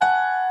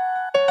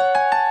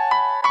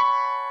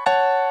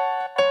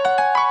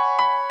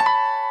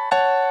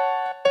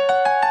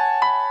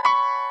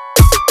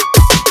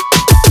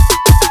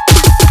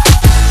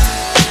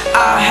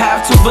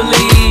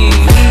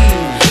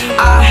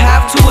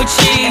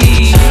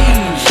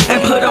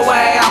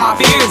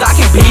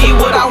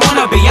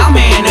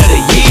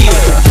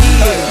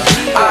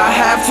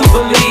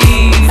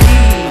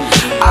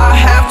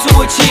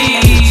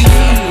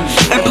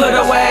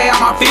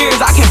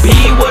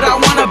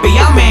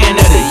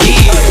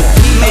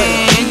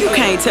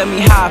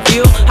how I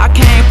feel. I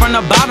came from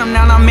the bottom,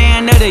 now I'm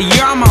man of the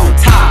year, I'm on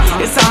top.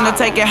 It's time to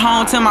take it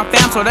home to my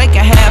fam so they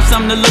can have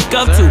something to look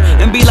up to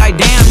and be like,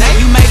 damn, now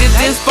you made it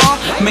this far?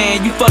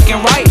 Man, you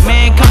fucking right,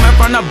 man. Coming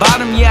from the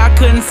bottom, yeah, I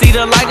couldn't see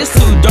the light. It's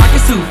too dark,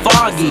 it's too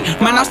foggy.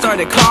 Man, I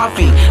started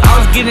coughing. I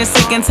was getting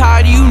sick and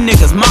tired of you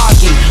niggas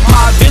mocking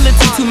my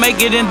ability to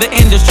make it in the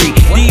industry.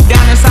 Deep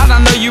down inside, I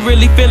know you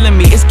really feeling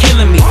me. It's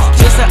killing me.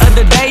 Just the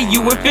other day,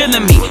 you were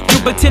feeling me. You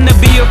pretend to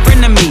be a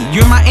friend of me.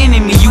 You're my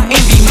enemy, you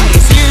envy me.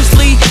 And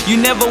seriously, you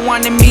never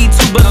wanted me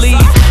to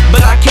believe,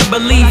 but I can't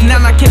believe now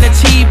I can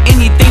achieve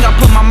anything I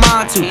put my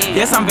mind to.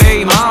 Yes, I'm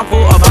very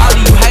mindful of all of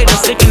you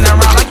haters sticking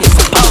around like you're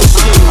supposed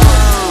to.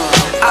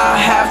 I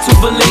have to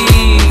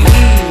believe,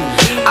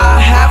 I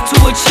have to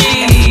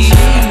achieve,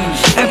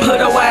 and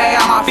put away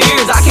all my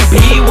fears. I can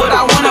be what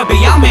I wanna be,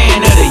 I'm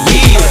man of the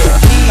year.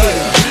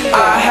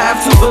 I have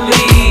to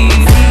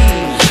believe,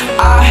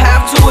 I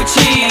have to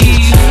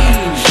achieve,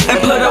 and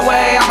put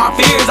away all my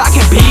fears. I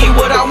can be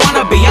what I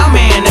wanna be, I'm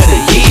man of the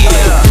year.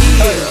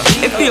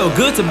 It feel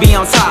good to be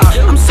on top.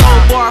 I'm so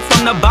far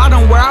from the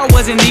bottom where I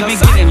wasn't even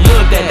getting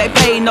looked at. They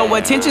paid no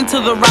attention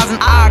to the rising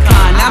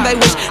icon. Now they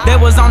wish they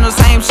was on the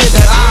same shit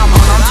that I'm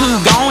on. I'm too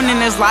gone in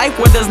this life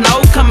where there's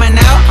no coming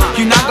out.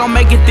 You're not gonna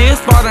make it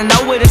this far to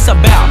know what it's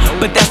about.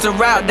 But that's the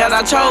route that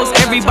I chose.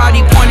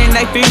 Everybody pointing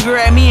their finger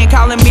at me and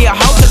calling me a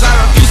hoe, cause I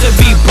refuse to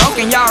be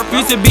broken, y'all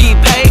refuse to be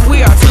paid.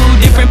 We are two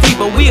different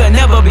people, we'll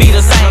never be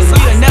the same.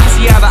 We'll never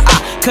see eye to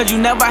eye, cause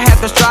you never had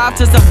to strive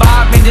to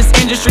survive in this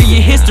industry. Your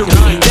history,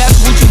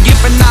 that's what you get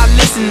for not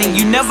listening.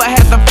 You never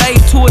had the faith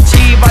to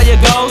achieve all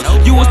your goals.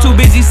 You was too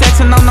busy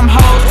sexing on them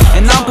hoes,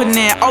 and I'm putting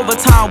in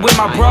overtime with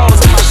my bros.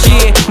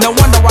 Shit, no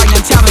wonder why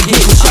your talent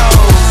getting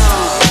chose.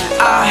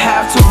 I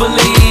have to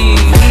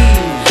believe,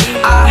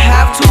 I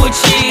have to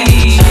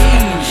achieve,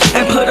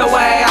 and put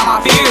away all my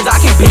fears. I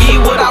can be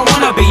what I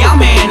wanna be,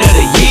 I'm man of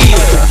the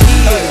year.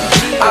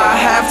 I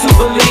have to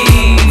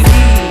believe,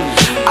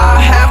 I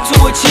have to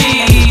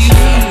achieve,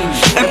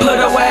 and put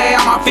away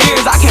all my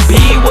fears. I can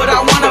be what I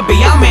wanna be,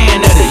 I'm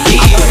man of the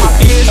year. I put my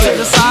fears to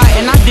the side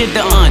and I did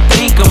the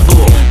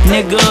unthinkable.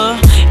 Nigga,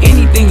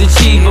 anything's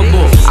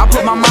achievable. I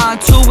put my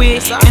mind to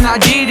it and I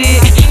did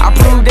it. I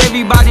proved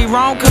everybody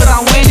wrong cause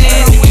I'm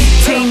winning.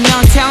 Team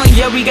Young Talent,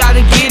 yeah, we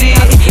gotta get it.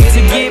 To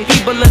get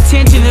people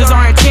attention is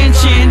our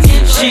intention.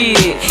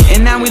 Shit,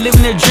 and now we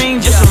living a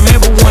dream. Just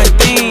remember one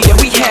thing, yeah,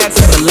 we had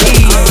to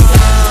believe.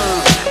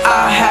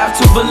 I have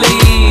to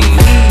believe,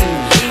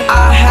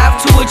 I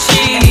have to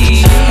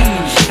achieve,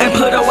 and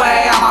put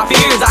away all my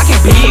fears. I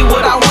can be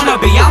what I wanna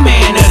be, I'm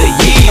man of the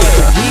year.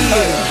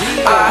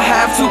 I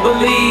have to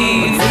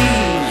believe,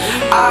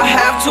 I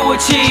have to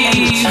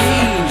achieve,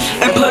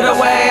 and put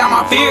away all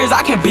my fears.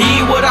 I can be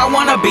what I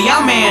wanna be,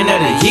 I'm man of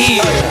the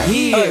year.